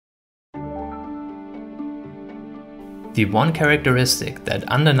The one characteristic that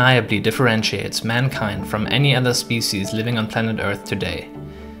undeniably differentiates mankind from any other species living on planet Earth today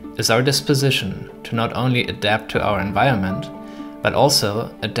is our disposition to not only adapt to our environment, but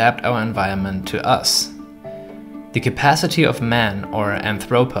also adapt our environment to us. The capacity of man, or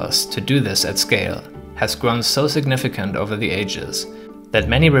anthropos, to do this at scale has grown so significant over the ages that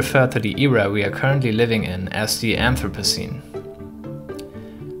many refer to the era we are currently living in as the Anthropocene.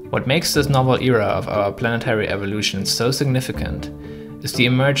 What makes this novel era of our planetary evolution so significant is the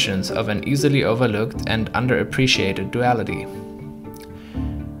emergence of an easily overlooked and underappreciated duality.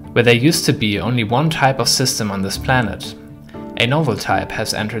 Where there used to be only one type of system on this planet, a novel type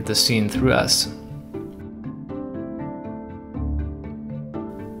has entered the scene through us.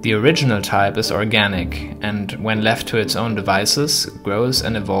 The original type is organic and, when left to its own devices, grows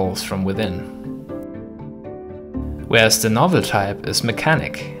and evolves from within. Whereas the novel type is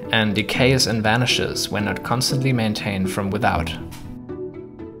mechanic and decays and vanishes when not constantly maintained from without.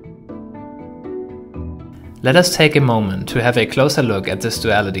 Let us take a moment to have a closer look at this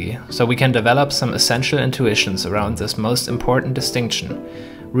duality so we can develop some essential intuitions around this most important distinction,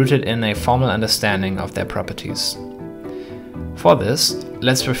 rooted in a formal understanding of their properties. For this,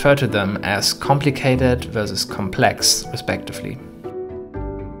 let's refer to them as complicated versus complex, respectively.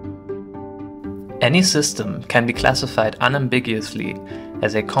 Any system can be classified unambiguously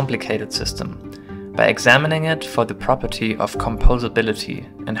as a complicated system by examining it for the property of composability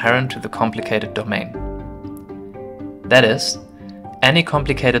inherent to the complicated domain. That is, any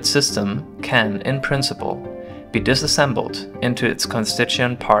complicated system can, in principle, be disassembled into its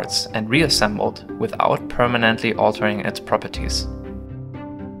constituent parts and reassembled without permanently altering its properties.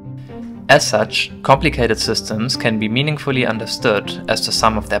 As such, complicated systems can be meaningfully understood as the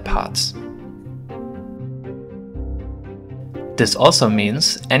sum of their parts. This also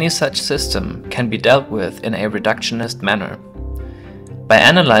means any such system can be dealt with in a reductionist manner. By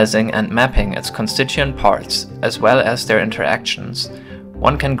analyzing and mapping its constituent parts, as well as their interactions,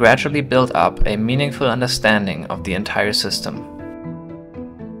 one can gradually build up a meaningful understanding of the entire system.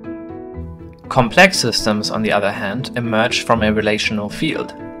 Complex systems, on the other hand, emerge from a relational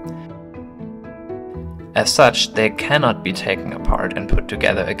field. As such, they cannot be taken apart and put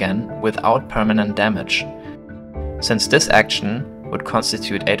together again without permanent damage, since this action would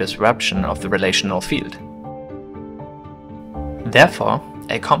constitute a disruption of the relational field. Therefore,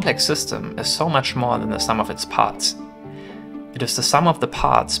 a complex system is so much more than the sum of its parts. It is the sum of the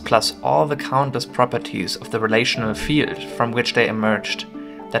parts plus all the countless properties of the relational field from which they emerged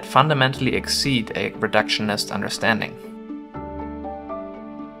that fundamentally exceed a reductionist understanding.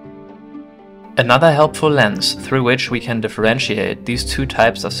 Another helpful lens through which we can differentiate these two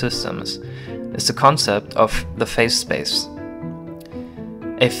types of systems is the concept of the phase space.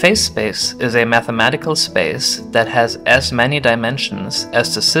 A phase space is a mathematical space that has as many dimensions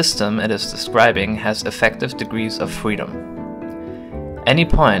as the system it is describing has effective degrees of freedom. Any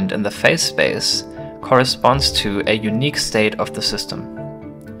point in the phase space corresponds to a unique state of the system.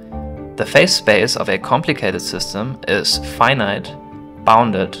 The phase space of a complicated system is finite,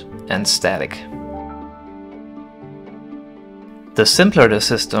 bounded, and static. The simpler the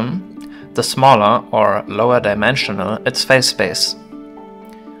system, the smaller or lower dimensional its phase space.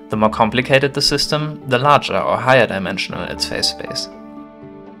 The more complicated the system, the larger or higher dimensional its phase space.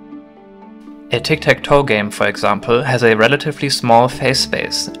 A tic-tac-toe game, for example, has a relatively small phase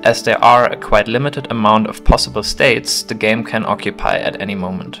space, as there are a quite limited amount of possible states the game can occupy at any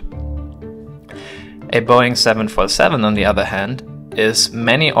moment. A Boeing 747, on the other hand, is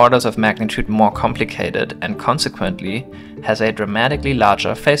many orders of magnitude more complicated and consequently has a dramatically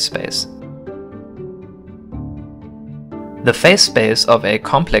larger phase space. The phase space of a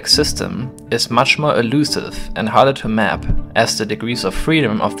complex system is much more elusive and harder to map, as the degrees of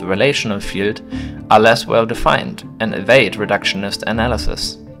freedom of the relational field are less well defined and evade reductionist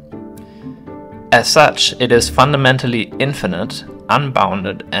analysis. As such, it is fundamentally infinite,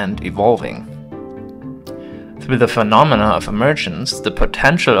 unbounded, and evolving. Through the phenomena of emergence, the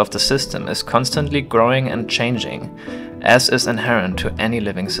potential of the system is constantly growing and changing, as is inherent to any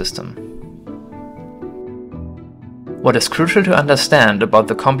living system. What is crucial to understand about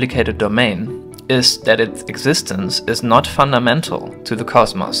the complicated domain is that its existence is not fundamental to the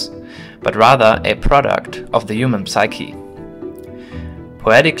cosmos, but rather a product of the human psyche.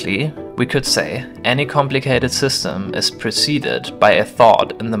 Poetically, we could say any complicated system is preceded by a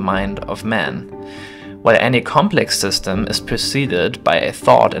thought in the mind of man, while any complex system is preceded by a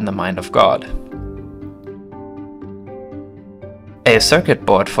thought in the mind of God. A circuit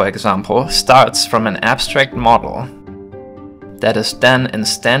board, for example, starts from an abstract model that is then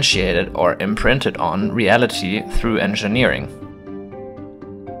instantiated or imprinted on reality through engineering.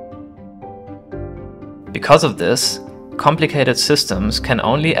 Because of this, complicated systems can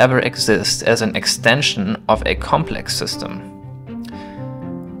only ever exist as an extension of a complex system.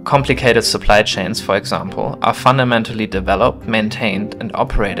 Complicated supply chains, for example, are fundamentally developed, maintained, and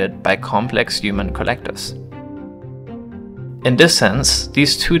operated by complex human collectors. In this sense,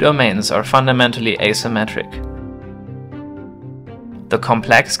 these two domains are fundamentally asymmetric. The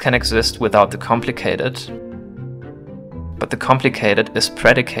complex can exist without the complicated, but the complicated is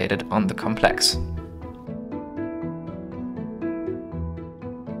predicated on the complex.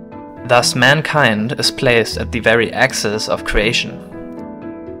 Thus, mankind is placed at the very axis of creation,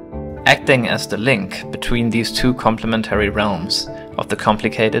 acting as the link between these two complementary realms of the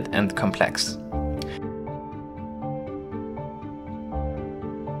complicated and the complex.